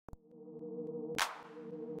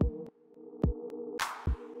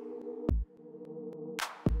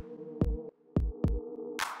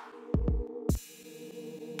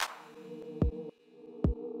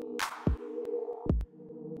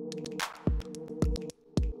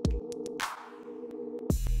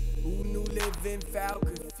living foul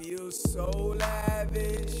could feel so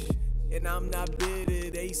lavish. And I'm not bitter,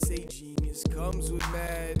 they say genius comes with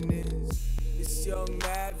madness. This young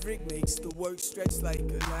maverick makes the work stretch like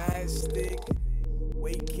elastic.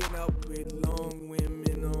 Waking up with long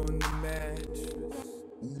women on the mattress.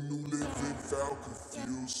 Who knew living foul could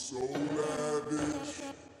feel so lavish?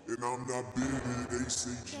 And I'm not bitter, they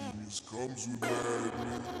say genius comes with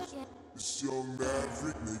madness. This young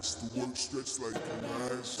maverick makes the work stretch like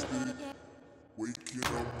elastic. Waking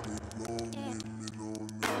up with long women on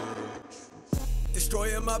the mattress.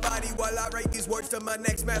 Destroying my body while I write these words to my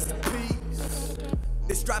next masterpiece.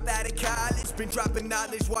 This drop out of college, been dropping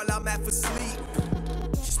knowledge while I'm half asleep.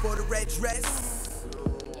 She sport a red dress,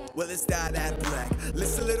 well it's dyed black.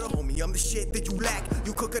 Listen little homie, I'm the shit that you lack.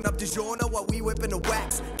 You cooking up DiGiorno while we whipping the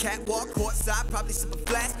wax. Catwalk, courtside, probably sip a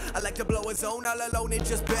flask. I like to blow a zone all alone and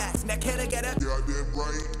just bask. Now can I get a Yeah, damn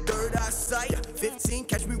right. third eye sight? 15,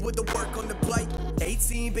 catch me with the work on the plate.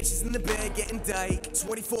 18 bitches in the bed getting dyke.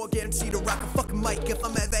 24 guaranteed to rock a fucking mic. If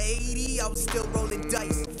I'm ever 80, I was still rolling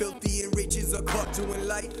dice. Filthy and riches are caught doing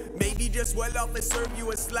light. Maybe just well off and serve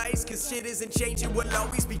you a slice. Cause shit isn't changing, we'll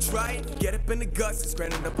always be trying. Get up in the guts, it's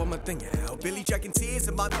grinding up on my thing out. Billy checking tears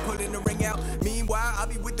and mommy pulling the ring out. Meanwhile, I'll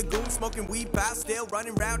be with the goons smoking weed pile. Still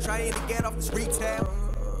running around trying to get off this retail.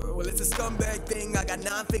 Well, it's a scumbag thing. I got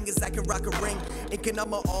 9 fingers, I can rock a ring. Inking on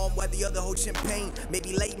my arm while the other hold champagne.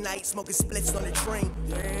 Maybe late night smoking splits on the train.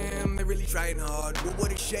 Damn, they're really trying hard. Well,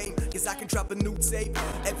 what a shame, cause I can drop a new tape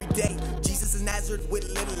every day. Jesus of Nazareth with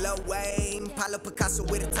a little Lil Wayne. Pablo Picasso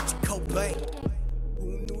with a touch of Cobain. Who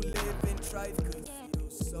knew living trife could